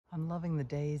I'm loving the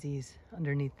daisies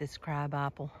underneath this crab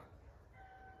apple.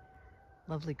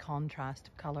 Lovely contrast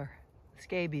of color. The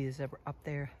scabies are up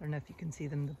there. I don't know if you can see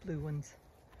them, the blue ones.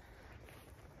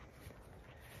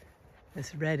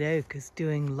 This red oak is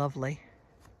doing lovely.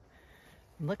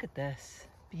 And look at this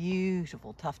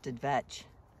beautiful tufted vetch.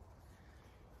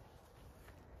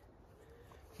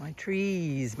 My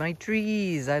trees,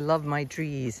 I love my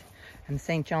trees. And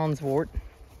St. John's wort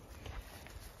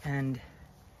and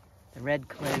the red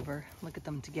clover, look at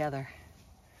them together.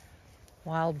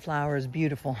 Wildflowers,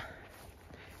 beautiful.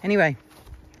 Anyway,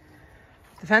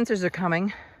 the fencers are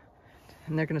coming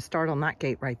and they're gonna start on that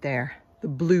gate right there, the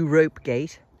blue rope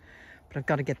gate, but I've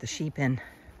got to get the sheep in.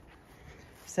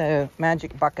 So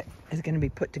magic bucket is gonna be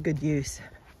put to good use.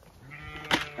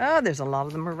 Oh, there's a lot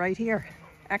of them are right here.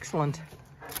 Excellent.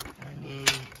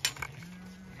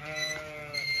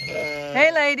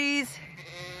 Hey ladies!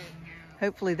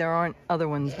 Hopefully there aren't other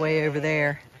ones way over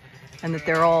there and that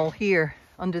they're all here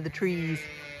under the trees.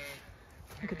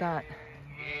 Look at that.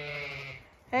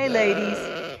 Hey ladies,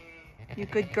 you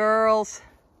good girls.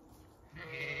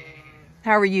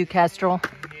 How are you, Kestrel?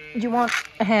 Do you want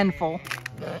a handful?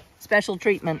 Special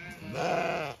treatment.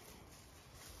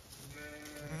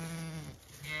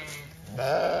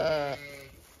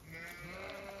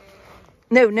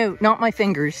 No, no, not my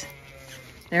fingers.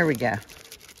 There we go.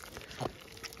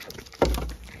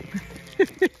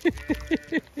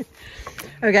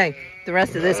 Okay, the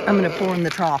rest of this I'm going to pour in the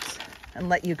troughs and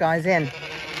let you guys in.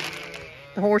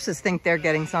 The horses think they're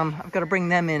getting some. I've got to bring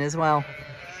them in as well.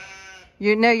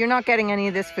 No, you're not getting any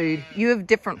of this food. You have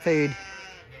different food.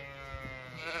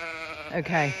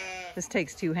 Okay, this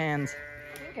takes two hands.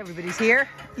 I think everybody's here.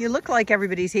 You look like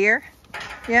everybody's here.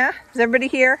 Yeah? Is everybody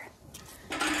here?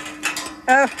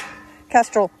 Oh,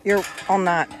 Kestrel, you're on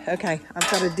that. Okay, I've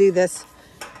got to do this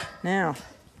now.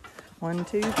 1,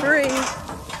 2, 3.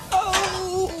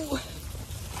 Oh!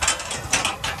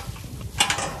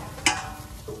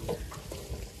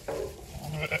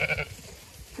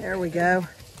 There we go.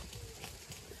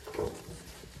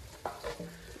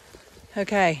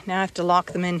 Okay, now I have to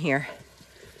lock them in here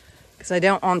because I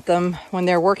don't want them, when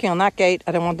they're working on that gate,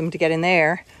 I don't want them to get in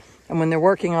there. And when they're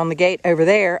working on the gate over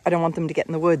there, I don't want them to get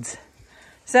in the woods.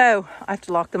 So I have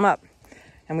to lock them up.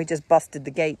 And we just busted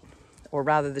the gate, or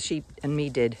rather the sheep and me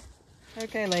did.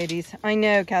 Okay, ladies, I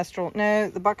know, Kestrel. No,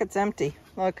 the bucket's empty.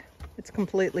 Look, it's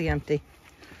completely empty.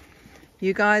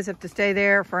 You guys have to stay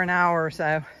there for an hour or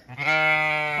so.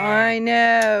 I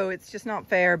know, it's just not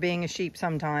fair being a sheep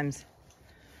sometimes.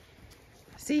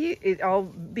 See, I'll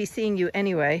be seeing you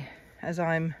anyway as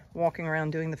I'm walking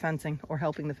around doing the fencing or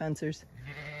helping the fencers.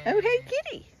 Oh, hey,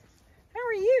 kitty. How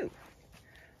are you?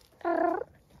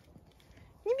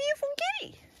 You beautiful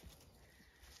kitty.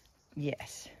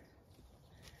 Yes.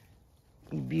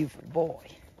 You beautiful boy.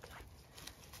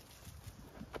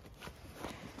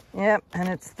 Yep, and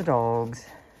it's the dogs.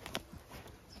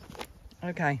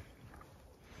 Okay.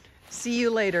 See you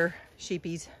later,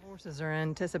 sheepies. Horses are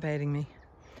anticipating me.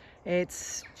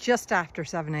 It's just after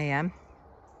 7 a.m.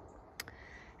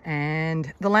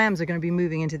 and the lambs are going to be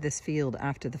moving into this field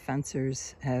after the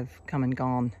fencers have come and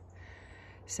gone.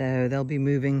 So they'll be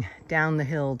moving down the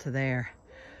hill to there.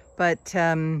 But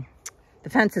the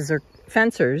fencers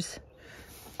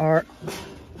are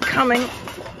coming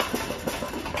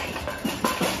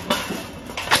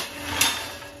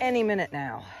any minute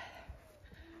now.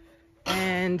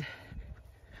 And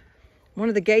one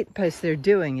of the gate posts they're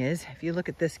doing is, if you look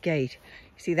at this gate,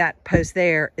 you see that post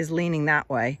there is leaning that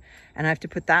way. And I have to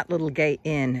put that little gate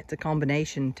in. It's a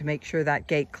combination to make sure that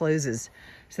gate closes.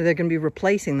 So they're going to be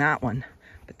replacing that one.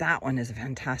 But that one is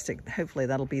fantastic. Hopefully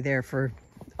that'll be there for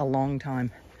a long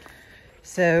time.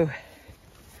 So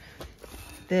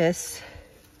this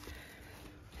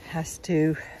has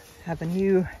to have a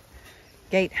new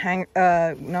gate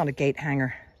hanger, not a gate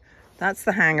hanger. That's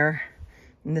the hanger,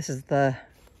 and this is the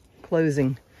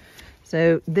closing.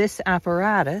 So this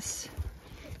apparatus,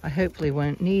 I hopefully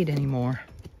won't need anymore.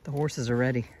 The horses are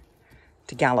ready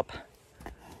to gallop.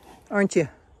 Aren't you?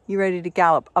 You ready to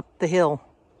gallop up the hill?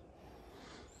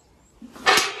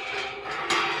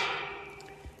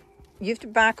 You have to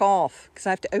back off because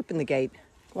I have to open the gate.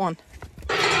 Go on.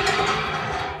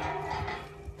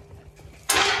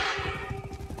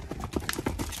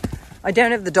 I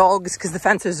don't have the dogs because the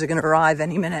fencers are going to arrive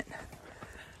any minute.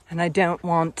 And I don't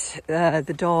want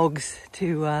the dogs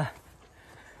to...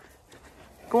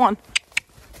 Go on.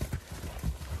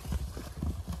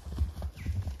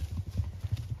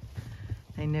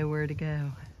 They know where to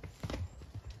go.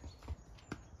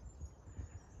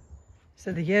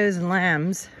 So the ewes and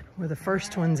lambs were the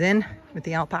first ones in with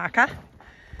the alpaca.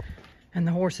 And And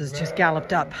the horses just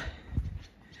galloped up.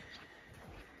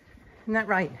 Isn't that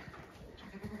right?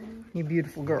 You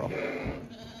beautiful girl.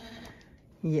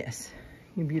 Yes,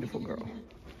 you beautiful girl.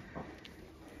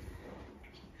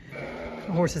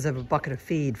 The horses have a bucket of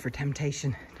feed for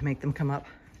temptation to make them come up.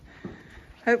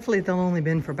 Hopefully they'll only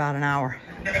been for about an hour.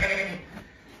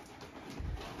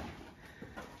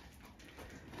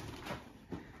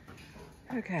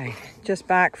 Okay, just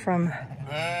back from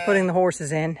putting the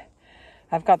horses in.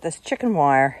 I've got this chicken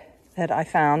wire that I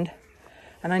found,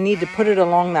 and I need to put it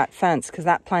along that fence because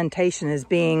that plantation is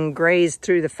being grazed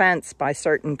through the fence by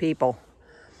certain people.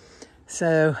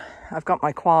 So I've got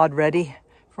my quad ready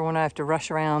for when I have to rush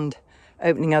around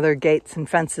opening other gates and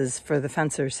fences for the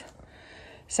fencers.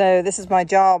 So this is my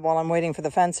job while I'm waiting for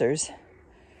the fencers,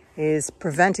 is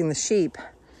preventing the sheep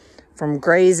from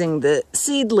grazing the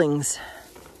seedlings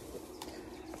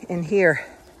in here.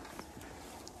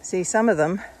 See, some of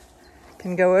them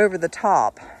can go over the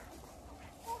top.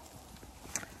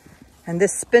 And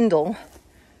this spindle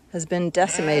has been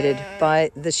decimated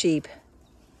by the sheep.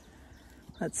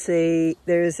 Let's see,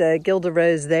 there's a Gilda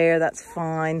Rose there, that's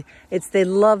fine. They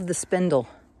love the spindle.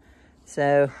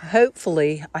 So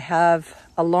hopefully I have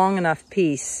a long enough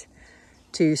piece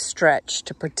to stretch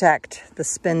to protect the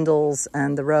spindles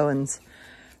and the rowans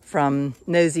from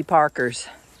nosy parkers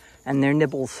and their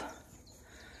nibbles.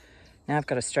 Now I've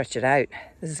got to stretch it out.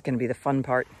 This is going to be the fun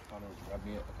part.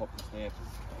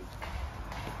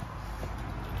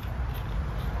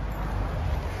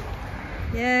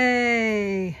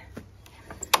 Yay!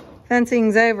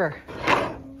 Fencing's over.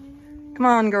 Come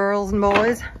on, girls and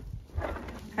boys.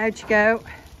 Out you go.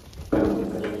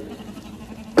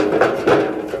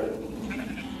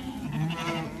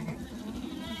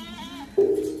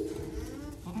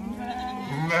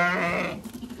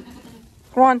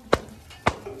 Come on.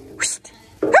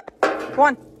 Come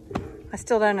on. I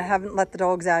still haven't let the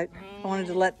dogs out. I wanted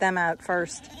to let them out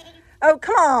first. Oh,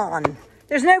 come on.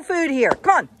 There's no food here.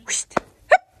 Come on.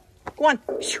 Go on.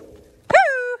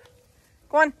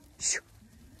 Go on.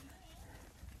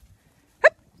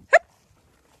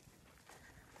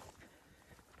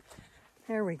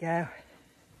 There we go.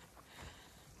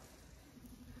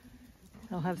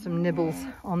 They'll have some nibbles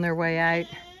on their way out.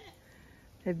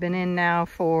 They've been in now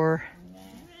for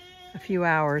a few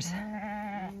hours.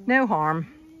 No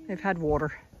harm. They've had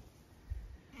water.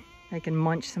 They can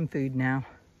munch some food now.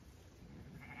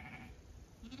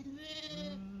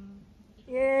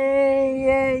 Yay,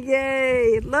 yay,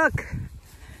 yay. Look,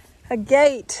 a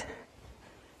gate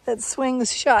that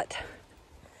swings shut.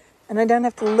 And I don't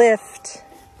have to lift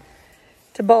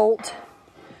to bolt.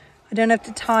 I don't have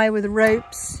to tie with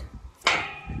ropes.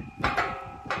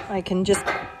 I can just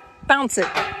bounce it.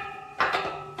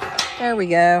 There we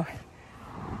go.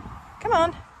 Come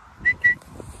on.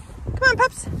 Come on,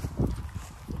 pups.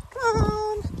 Come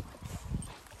on.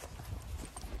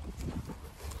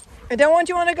 I don't want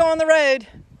you to go on the road.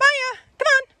 Maya, come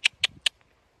on.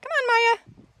 Come on, Maya.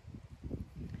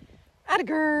 Atta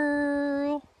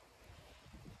girl.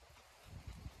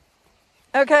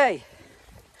 Okay.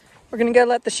 We're going to go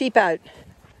let the sheep out.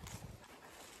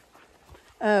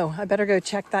 Oh, I better go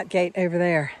check that gate over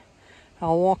there.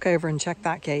 I'll walk over and check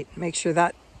that gate. Make sure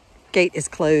that gate is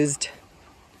closed.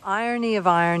 Irony of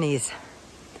ironies.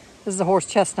 This is a horse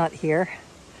chestnut here.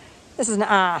 This is an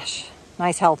ash.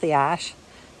 Nice healthy ash.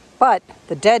 But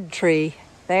the dead tree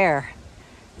there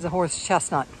is a horse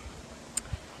chestnut.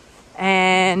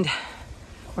 And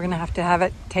we're going to have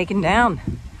it taken down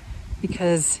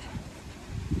because,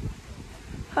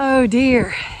 oh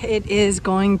dear, it is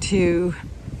going to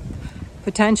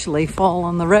potentially fall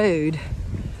on the road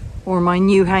or my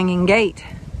new hanging gate.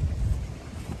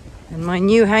 And my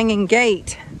new hanging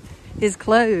gate is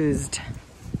closed.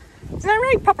 Isn't that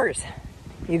right, puppers?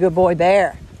 You good boy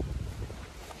bear.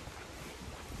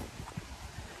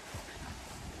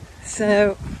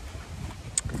 So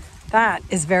that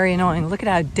is very annoying. Look at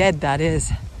how dead that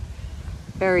is.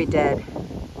 Very dead.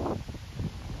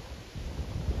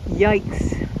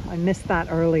 Yikes. I missed that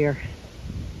earlier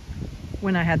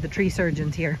when I had the tree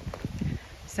surgeons here.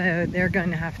 So they're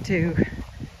going to have to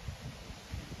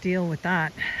deal with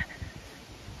that.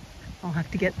 I'll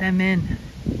have to get them in,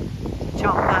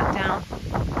 chop that down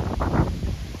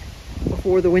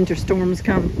before the winter storms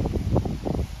come.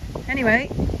 Anyway,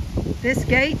 this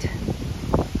gate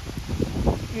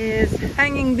is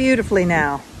hanging beautifully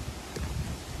now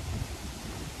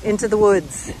into the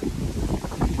woods,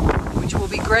 which will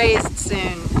be grazed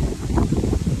soon.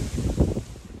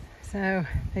 So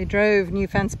they drove new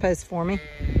fence posts for me.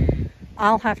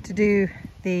 I'll have to do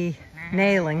the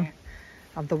nailing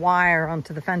of the wire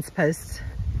onto the fence posts.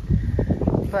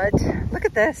 But look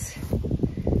at this.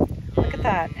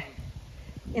 at that.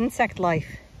 Insect life.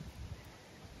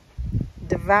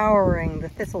 Devouring the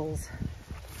thistles.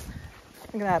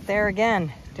 Look at that, there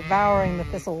again, devouring the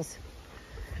thistles.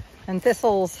 And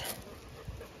thistles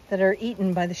that are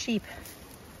eaten by the sheep.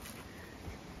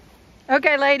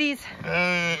 Okay, ladies,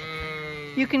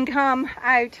 you can come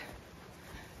out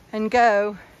and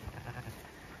go.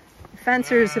 The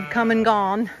fencers have come and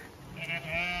gone.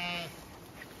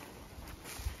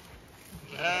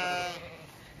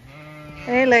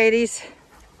 Hey, ladies.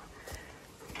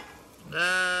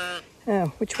 Oh,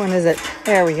 which one is it?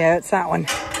 There we go, it's that one.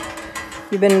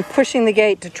 You've been pushing the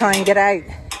gate to try and get out.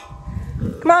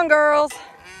 Come on, girls.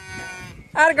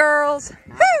 Atta girls.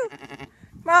 Woo!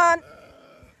 Come on.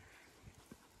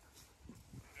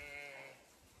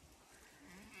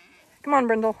 Come on,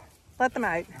 Brindle. Let them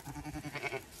out.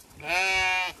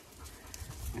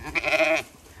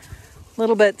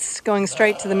 Little bits going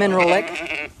straight to the mineral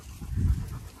lick.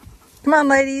 Come on,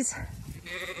 ladies.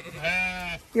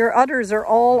 Your udders are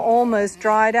all almost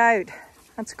dried out.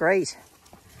 That's great.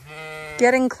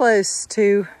 Getting close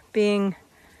to being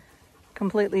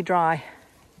completely dry.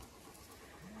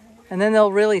 And then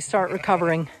they'll really start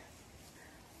recovering.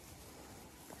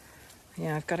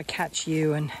 Yeah, I've got to catch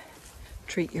you and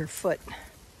treat your foot.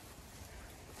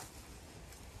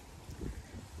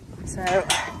 So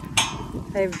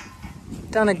they've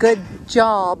done a good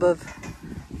job of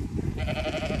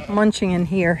munching in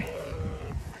here.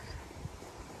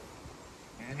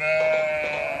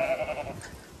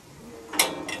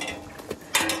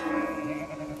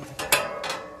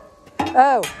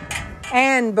 Oh,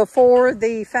 and before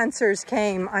the fencers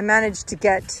came, I managed to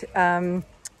get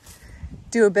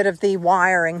do a bit of the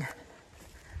wiring.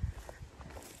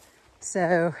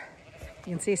 So you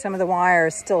can see some of the wire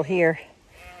is still here.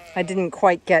 I didn't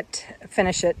quite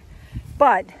finish it,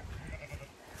 but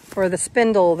for the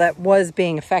spindle that was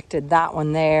being affected, that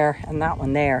one there and that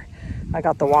one there, I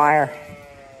got the wire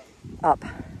up.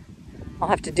 I'll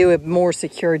have to do a more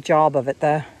secure job of it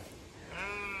though.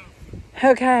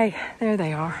 Okay, there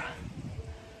they are.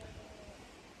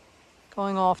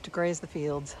 Going off to graze the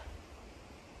fields.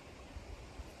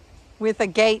 With a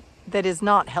gate that is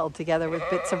not held together with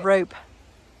bits of rope.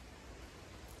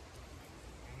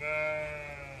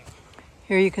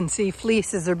 Here you can see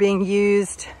fleeces are being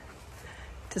used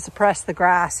to suppress the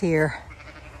grass here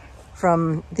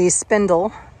from the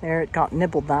spindle. There, it got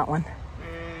nibbled, that one.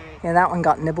 Yeah, that one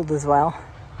got nibbled as well.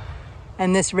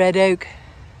 And this red oak.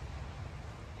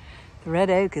 The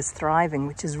red oak is thriving,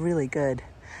 which is really good.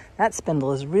 That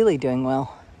spindle is really doing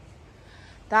well.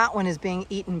 That one is being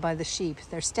eaten by the sheep.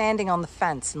 They're standing on the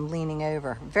fence and leaning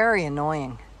over. Very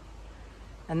annoying.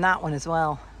 And that one as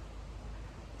well.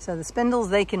 So the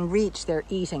spindles they can reach, they're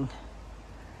eating.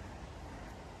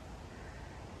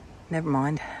 Never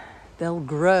mind. They'll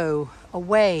grow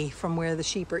away from where the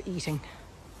sheep are eating,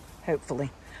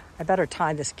 hopefully. I better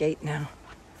tie this gate now.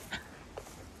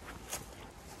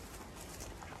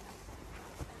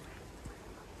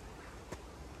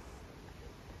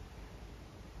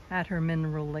 At her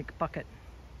mineral lake bucket,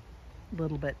 a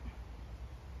little bit.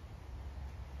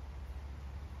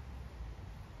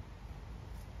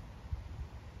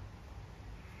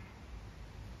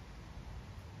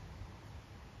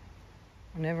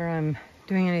 Whenever I'm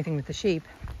doing anything with the sheep,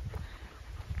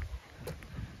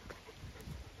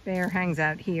 Bear hangs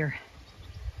out here,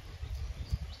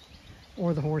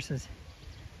 or the horses.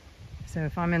 So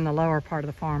if I'm in the lower part of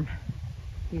the farm,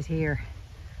 he's here,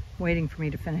 waiting for me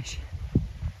to finish.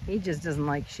 He just doesn't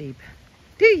like sheep.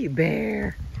 Do you,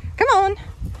 Bear? Come on.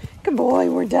 Good boy,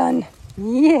 we're done.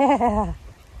 Yeah.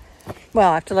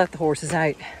 Well, I have to let the horses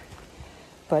out.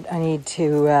 But I need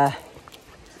to,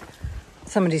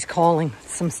 somebody's calling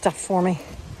some stuff for me.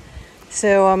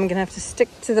 So I'm gonna have to stick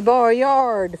to the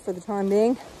barnyard for the time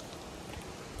being.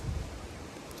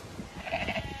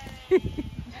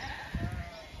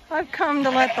 I've come to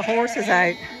let the horses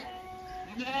out.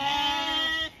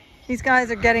 These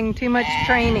guys are getting too much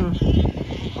training.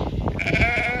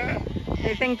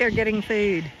 They think they're getting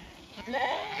food.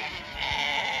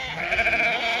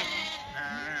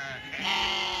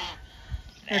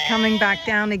 They're coming back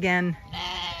down again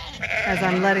as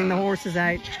I'm letting the horses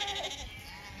out.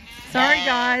 Sorry,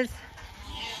 guys.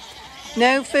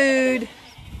 No food.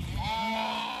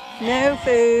 No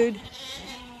food.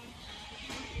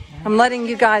 I'm letting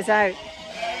you guys out.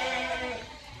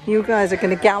 You guys are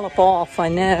going to gallop off, I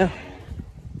know.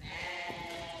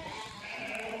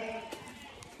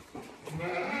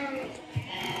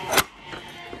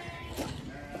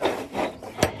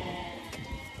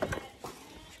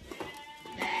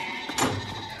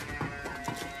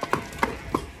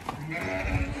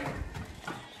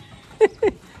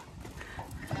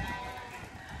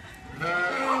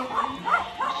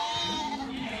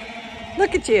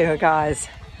 Look at you guys.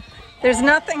 There's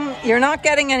nothing, you're not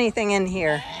getting anything in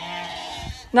here.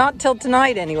 Not till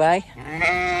tonight anyway.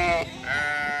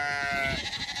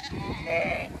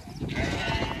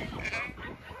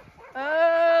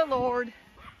 Oh Lord.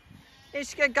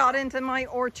 Ishka got into my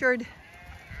orchard.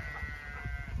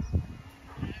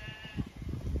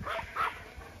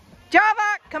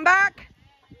 Java, come back.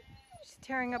 She's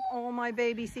tearing up all my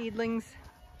baby seedlings.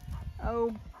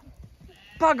 Oh,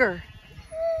 bugger.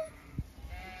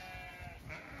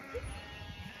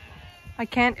 I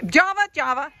can't,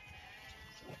 Java.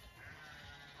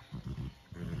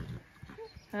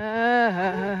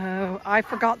 Oh, I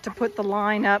forgot to put the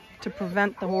line up to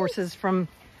prevent the horses from,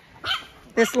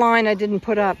 this line I didn't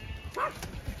put up.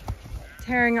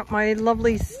 Tearing up my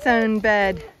lovely stone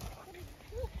bed.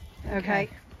 Okay.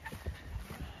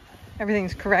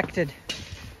 Everything's corrected.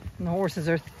 And the horses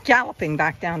are galloping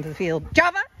back down to the field.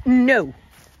 Java, no.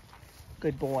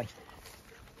 Good boy.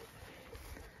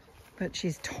 But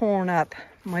she's torn up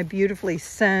my beautifully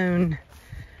sown.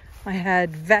 I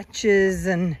had vetches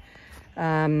and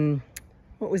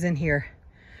what was in here?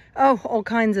 Oh, all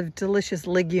kinds of delicious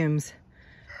legumes.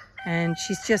 And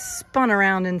she's just spun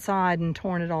around inside and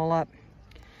torn it all up.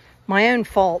 My own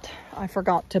fault. I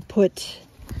forgot to put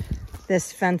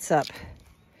this fence up.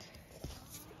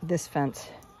 This fence.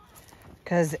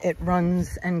 Because it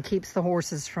runs and keeps the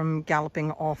horses from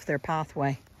galloping off their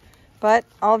pathway. But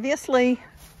obviously,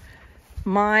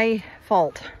 my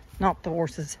fault, not the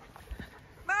horses.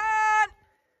 Come on!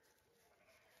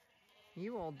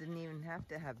 You all didn't even have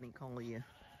to have me call you.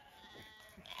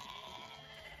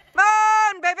 Come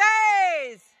on,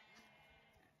 babies!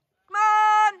 Come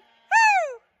on!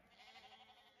 Woo!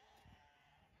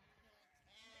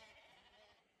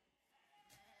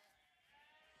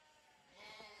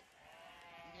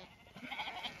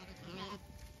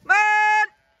 Come on!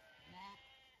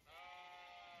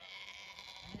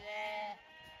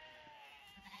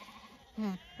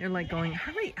 They're like going,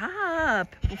 hurry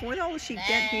up before all the sheep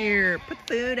get here. Put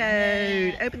the food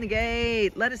out. Open the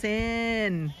gate. Let us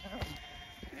in.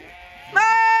 Come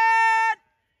on!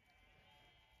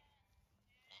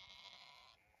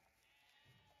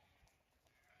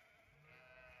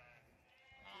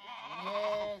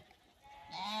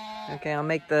 Okay, I'll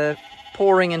make the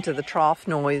pouring into the trough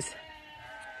noise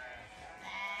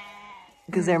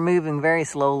because they're moving very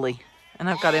slowly. And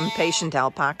I've got impatient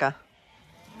alpaca.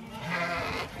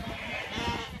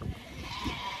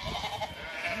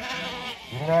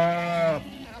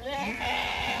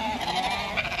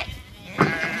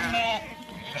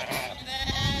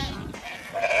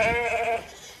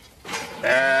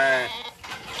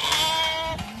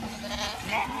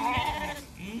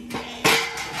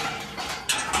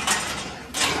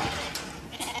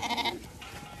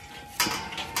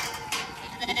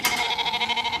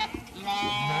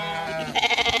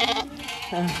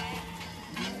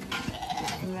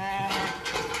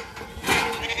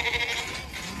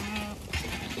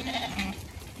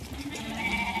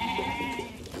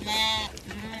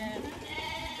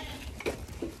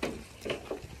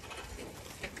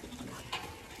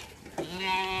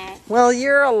 Well,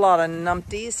 you're a lot of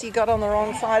numpties. You got on the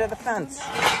wrong side of the fence.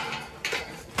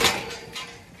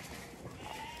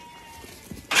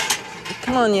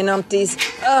 Come on, you numpties.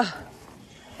 Ugh.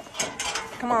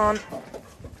 Come on.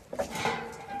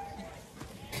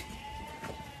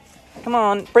 Come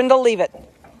on. Brindle, leave it.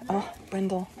 Oh,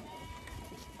 Brindle.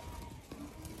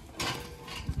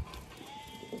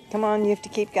 Come on, you have to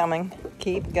keep coming.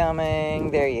 Keep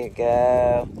coming. There you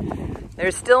go.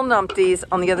 There's still numpties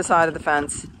on the other side of the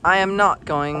fence. I am not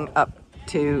going up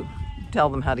to tell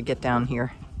them how to get down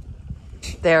here.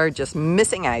 They're just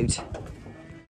missing out.